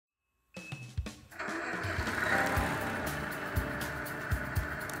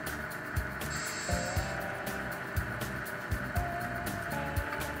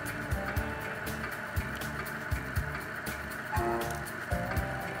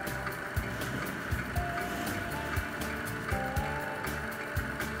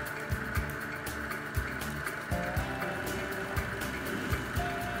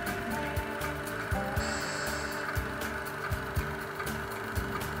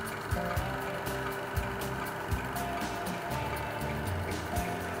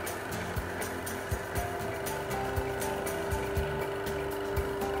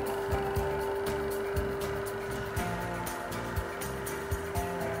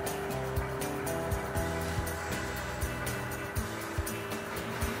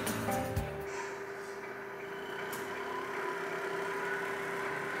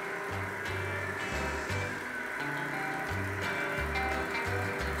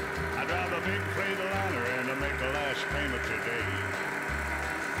a big Freightliner and I make the last payment today.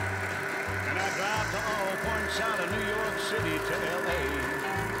 And I drive to all points out of New York City to L.A.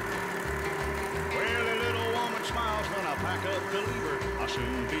 Well, the little woman smiles when I pack up to leave her. I'll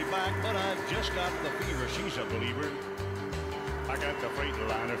soon be back, but I just got the fever. She's a believer. I got the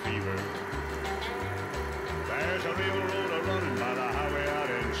Freightliner fever. There's a railroad running by the highway out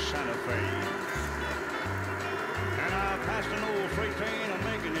in Santa Fe. And I passed an old freight train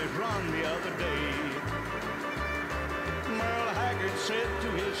making his run the other day. Merle Haggard said to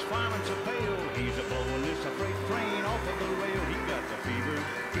his fireman so pale, he's a-blowing this a freight train off of the rail. He got the fever.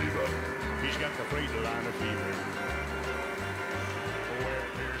 Fever. He's got the Freightliner fever. Where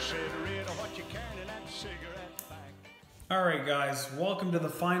there's cigarette or what you can in that cigarette pack. Alright guys, welcome to the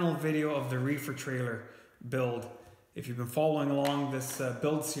final video of the reefer trailer build. If you've been following along this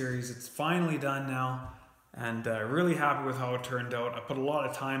build series, it's finally done now, and really happy with how it turned out. I put a lot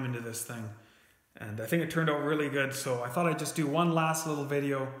of time into this thing, and I think it turned out really good, so I thought I'd just do one last little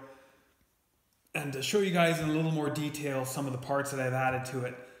video and to show you guys in a little more detail some of the parts that I've added to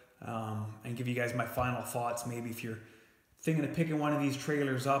it, and give you guys my final thoughts. Maybe if you're thinking of picking one of these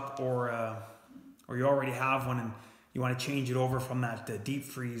trailers up, or you already have one and you want to change it over from that deep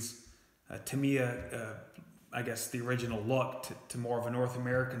freeze Tamiya, I guess the original look, to more of a North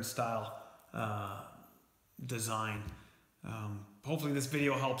American style design. Hopefully this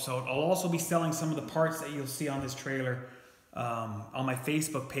video helps out. I'll also be selling some of the parts that you'll see on this trailer on my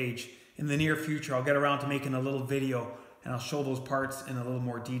Facebook page in the near future. I'll get around to making a little video and I'll show those parts in a little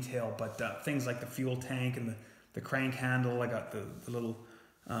more detail, but things like the fuel tank and the crank handle, I got the little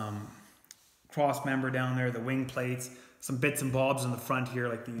cross member down there, the wing plates, some bits and bobs in the front here,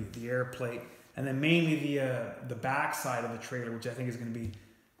 like the air plate, and then mainly the back side of the trailer, which I think is going to be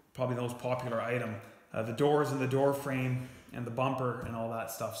probably the most popular item. The doors and the door frame and the bumper and all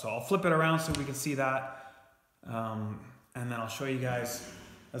that stuff. So I'll flip it around so we can see that, and then I'll show you guys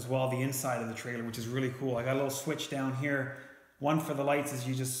as well the inside of the trailer, which is really cool. I got a little switch down here, one for the lights as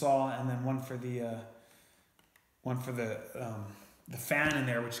you just saw, and then one for the fan in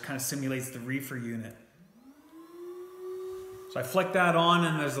there, which kind of simulates the reefer unit. So I flick that on,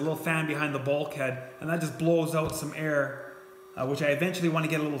 and there's a little fan behind the bulkhead, and that just blows out some air, which I eventually want to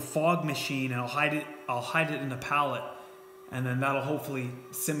get a little fog machine, and I'll hide it in a pallet, and then that'll hopefully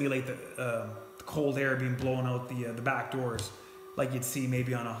simulate the cold air being blown out the back doors, like you'd see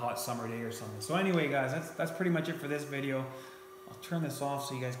maybe on a hot summer day or something. So anyway, guys, that's pretty much it for this video. I'll turn this off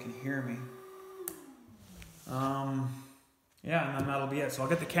so you guys can hear me. Yeah, and then that'll be it. So I'll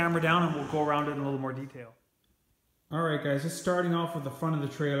get the camera down and we'll go around it in a little more detail. Alright guys, just starting off with the front of the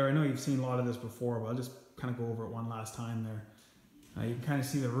trailer. I know you've seen a lot of this before, but I'll just kind of go over it one last time there. You can kind of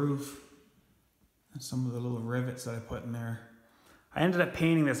see the roof and some of the little rivets that I put in there. I ended up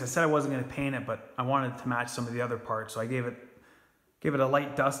painting this. I said I wasn't going to paint it, but I wanted to match some of the other parts, so I gave it a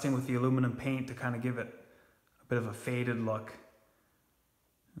light dusting with the aluminum paint to kind of give it a bit of a faded look.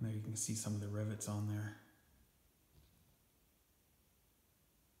 And there you can see some of the rivets on there.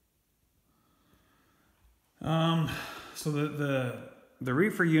 So the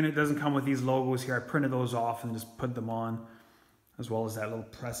reefer unit doesn't come with these logos here. I printed those off and just put them on, as well as that little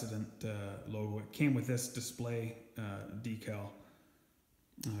precedent logo. It came with this display decal.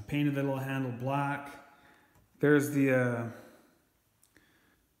 I painted the little handle black. There's the I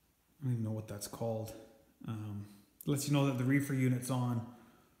don't even know what that's called. Lets you know that the reefer unit's on.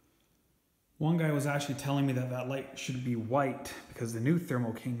 One guy was actually telling me that that light should be white because the new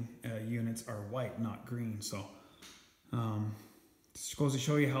Thermo King units are white, not green. So just goes to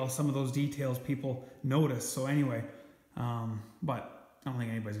show you how some of those details people notice. So anyway, but I don't think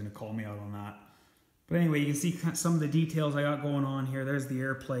anybody's going to call me out on that. But anyway, you can see some of the details I got going on here. There's the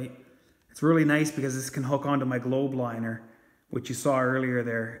air plate. It's really nice because this can hook onto my globe liner, which you saw earlier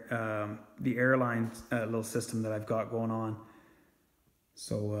there, the airline little system that I've got going on.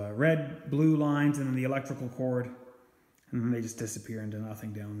 So red, blue lines, and then the electrical cord, and then they just disappear into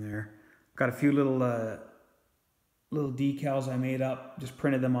nothing down there. Got a few little decals I made up, just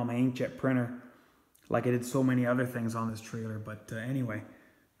printed them on my inkjet printer, like I did so many other things on this trailer. But anyway,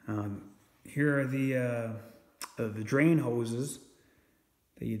 here are the drain hoses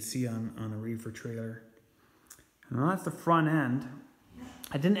that you'd see on a reefer trailer. And that's the front end.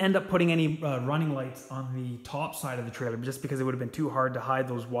 I didn't end up putting any running lights on the top side of the trailer just because it would have been too hard to hide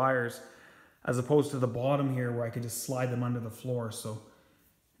those wires, as opposed to the bottom here where I could just slide them under the floor. So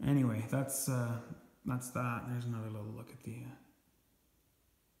anyway, that's that. There's another little look at the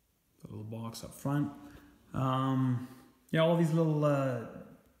little box up front. Yeah, all these little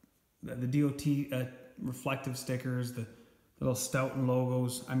the DOT reflective stickers, the Little Stoughton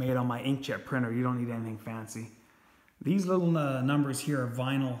logos I made on my inkjet printer. You don't need anything fancy. These little numbers here are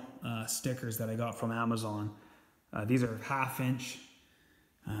vinyl stickers that I got from Amazon. These are 1/2 inch.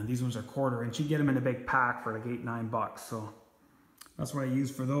 These ones are 1/4 inch. You get them in a big pack for like $8-9. So that's what I use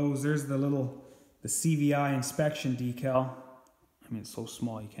for those. There's the CVI inspection decal. I mean, it's so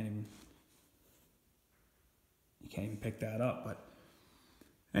small you can't even pick that up. But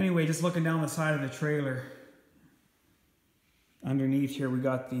anyway, just looking down the side of the trailer. Underneath here we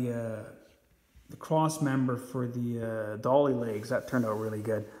got the cross member for the dolly legs. That turned out really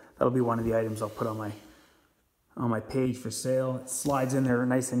good. That'll be one of the items I'll put on my page for sale. It slides in there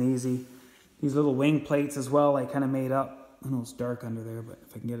nice and easy. These little wing plates as well I kind of made up. I know it's dark under there, but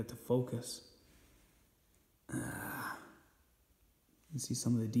if I can get it to focus. You can see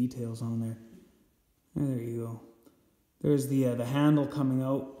some of the details on there. There you go. There's the handle coming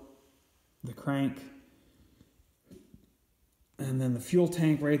out, the crank. And then the fuel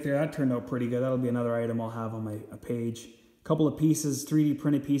tank right there, that turned out pretty good. That'll be another item I'll have on my page. A couple of pieces, 3D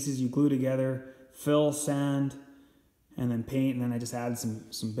printed pieces you glue together, fill, sand, and then paint. And then I just added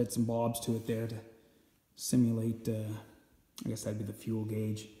some bits and bobs to it there to simulate, I guess that'd be the fuel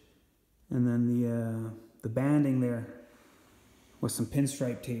gauge. And then the banding there with some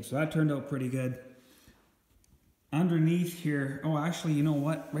pinstripe tape. So that turned out pretty good. Underneath here, oh actually, you know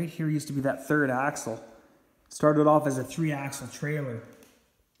what? Right here used to be that 3rd axle. Started off as a 3-axle trailer,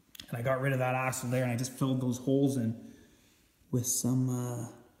 and I got rid of that axle there, and I just filled those holes in with some,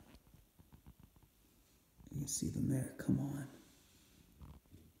 you can see them there, come on.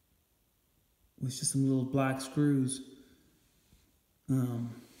 With just some little black screws. There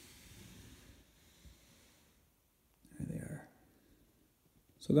they are.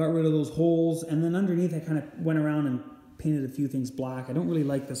 So I got rid of those holes, and then underneath I kind of went around and painted a few things black. I don't really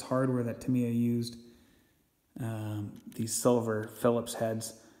like this hardware that Tamiya used. These silver Phillips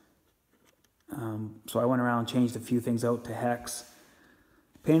heads. So I went around and changed a few things out to hex.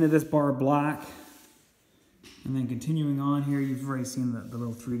 Painted this bar black. And then continuing on here, you've already seen the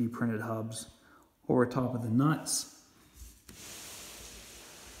little 3D printed hubs over top of the nuts.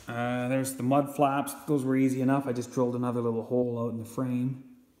 There's the mud flaps. Those were easy enough. I just drilled another little hole out in the frame.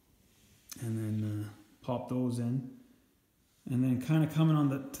 And then popped those in. And then kind of coming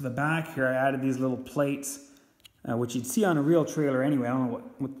on to the back here, I added these little plates. Which you'd see on a real trailer anyway. I don't know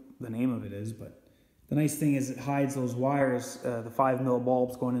what the name of it is, but the nice thing is it hides those wires, the 5mm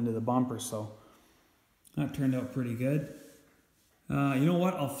bulbs going into the bumper, so that turned out pretty good. You know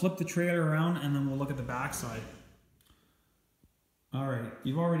what? I'll flip the trailer around and then we'll look at the back side. Alright,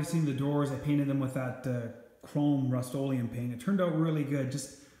 you've already seen the doors. I painted them with that chrome Rust-Oleum paint. It turned out really good.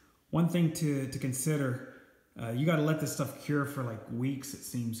 Just one thing to consider, you got to let this stuff cure for like weeks, it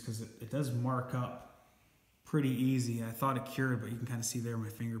seems, because it does mark up pretty easy. I thought it cured, but you can kind of see there my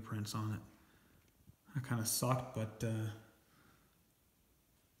fingerprints on it. That kind of sucked, but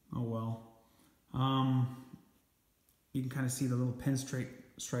oh well. You can kind of see the little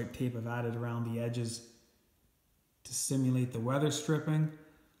pinstripe tape I've added around the edges to simulate the weather stripping.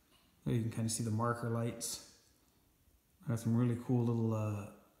 There you can kind of see the marker lights. I got some really cool little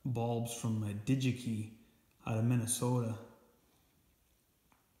bulbs from DigiKey out of Minnesota.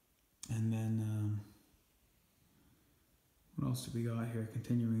 And then what else do we got here?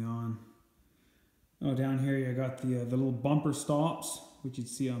 Continuing on. Oh, down here I got the little bumper stops, which you'd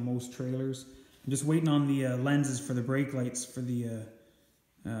see on most trailers. I'm just waiting on the lenses for the brake lights for the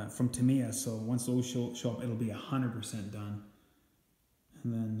from Tamiya. So once those show up, it'll be 100% done.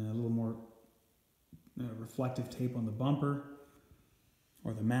 And then a little more reflective tape on the bumper,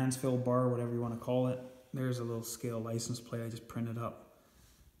 or the Mansfield bar, whatever you want to call it. There's a little scale license plate I just printed up.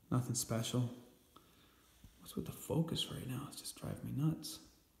 Nothing special. What's with the focus right now? It's just driving me nuts.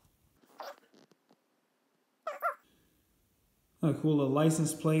 A cool little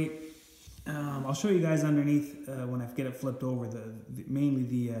license plate. I'll show you guys underneath when I get it flipped over. Mainly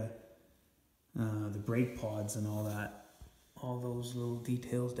the brake pods and all that. All those little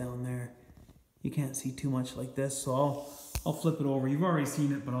details down there. You can't see too much like this, so I'll flip it over. You've already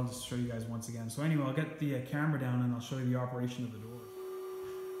seen it, but I'll just show you guys once again. So anyway, I'll get the camera down and I'll show you the operation of the door.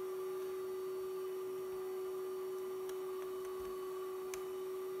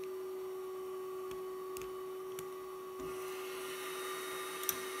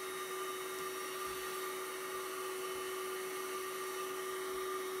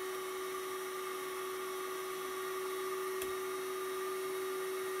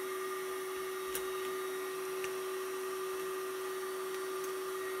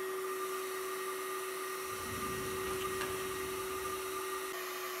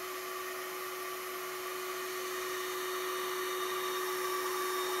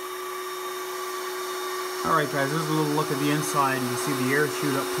 Alright guys, there's a little look at the inside. You can see the air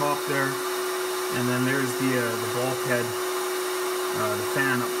chute up top there. And then there's the bulkhead, the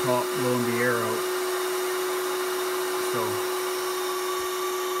fan up top blowing the air out. So,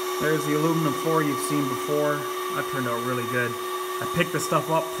 there's the aluminum floor you've seen before. That turned out really good. I picked the stuff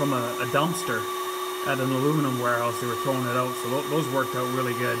up from a dumpster at an aluminum warehouse. They were throwing it out, so those worked out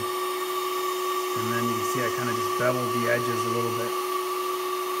really good. And then you can see I kind of just beveled the edges a little bit.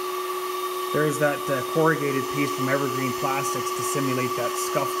 There's that corrugated piece from Evergreen Plastics to simulate that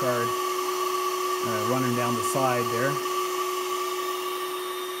scuff guard running down the side there.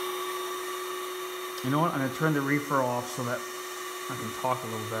 You know what? I'm going to turn the reefer off so that I can talk a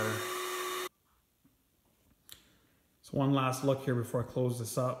little better. So one last look here before I close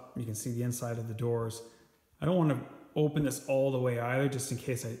this up. You can see the inside of the doors. I don't want to open this all the way either, just in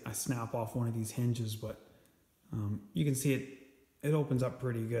case I snap off one of these hinges, but you can see it opens up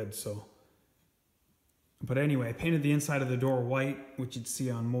pretty good. So, but anyway, I painted the inside of the door white, which you'd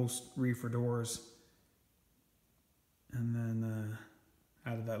see on most reefer doors, and then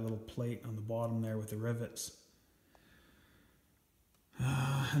added that little plate on the bottom there with the rivets.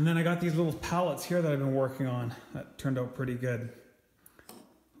 And then I got these little pallets here that I've been working on that turned out pretty good.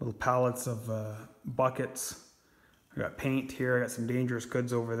 Little pallets of buckets. I got paint here, I got some dangerous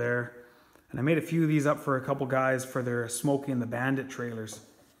goods over there. And I made a few of these up for a couple guys for their Smokey and the Bandit trailers.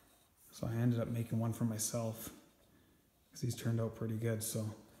 So I ended up making one for myself, because these turned out pretty good. So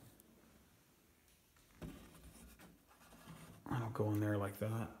I'll go in there like that.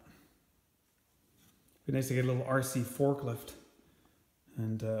 It'd be nice to get a little RC forklift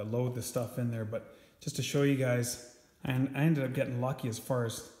and load the stuff in there. But just to show you guys, I ended up getting lucky as far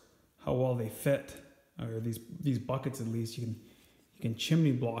as how well they fit. Or these buckets, at least you can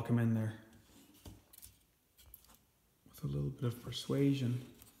chimney block them in there with a little bit of persuasion.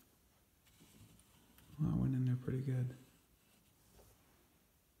 Well, that went in there pretty good.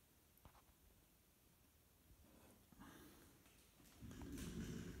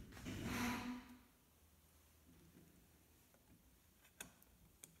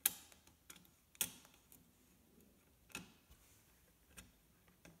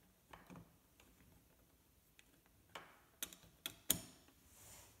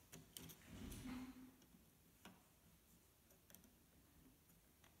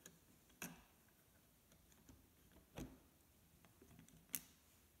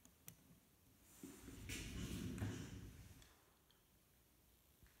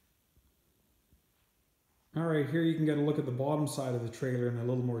 All right, here you can get a look at the bottom side of the trailer in a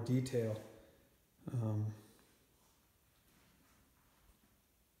little more detail.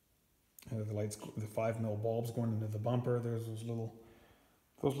 The lights, the 5mm bulbs going into the bumper. There's those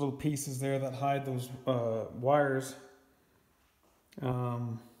little pieces there that hide those wires.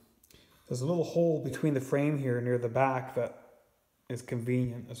 There's a little hole between the frame here near the back that is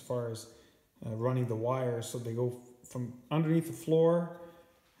convenient as far as running the wires. So they go from underneath the floor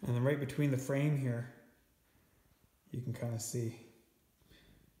and then right between the frame here. You can kind of see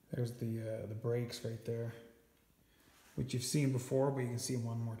there's the brakes right there, which you've seen before, but you can see them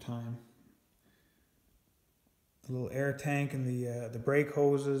one more time. The little air tank and the brake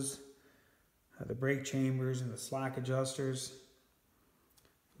hoses, the brake chambers and the slack adjusters,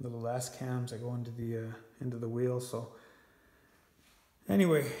 little S-cams that go into the wheel. So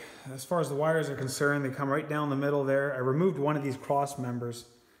anyway, as far as the wires are concerned, they come right down the middle there. I removed one of these cross members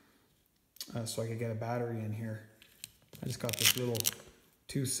so I could get a battery in here. I just got this little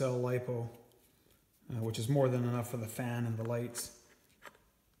 2-cell LiPo, which is more than enough for the fan and the lights.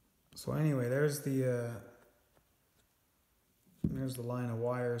 So anyway, there's the line of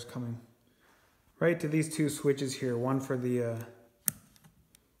wires coming right to these two switches here. One for the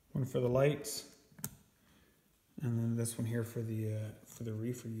lights, and then this one here for the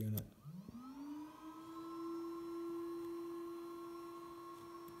reefer unit.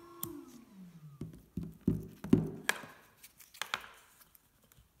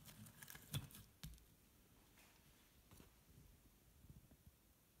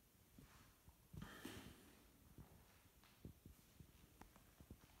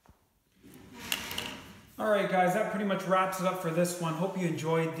 Alright guys, that pretty much wraps it up for this one. Hope you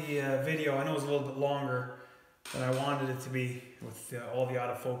enjoyed the video. I know it was a little bit longer than I wanted it to be with all the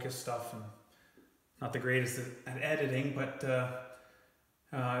autofocus stuff, and not the greatest at editing, but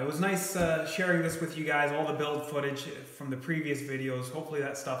it was nice sharing this with you guys, all the build footage from the previous videos. Hopefully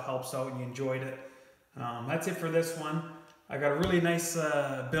that stuff helps out and you enjoyed it. That's it for this one. I got a really nice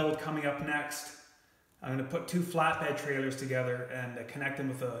build coming up next. I'm going to put 2 flatbed trailers together and connect them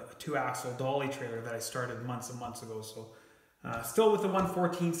with a 2-axle dolly trailer that I started months and months ago. So Still with the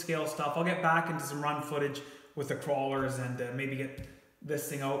 1/14 scale stuff. I'll get back into some run footage with the crawlers and maybe get this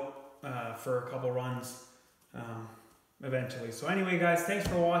thing out for a couple runs eventually. So anyway guys, thanks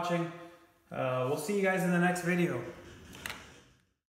for watching. We'll see you guys in the next video.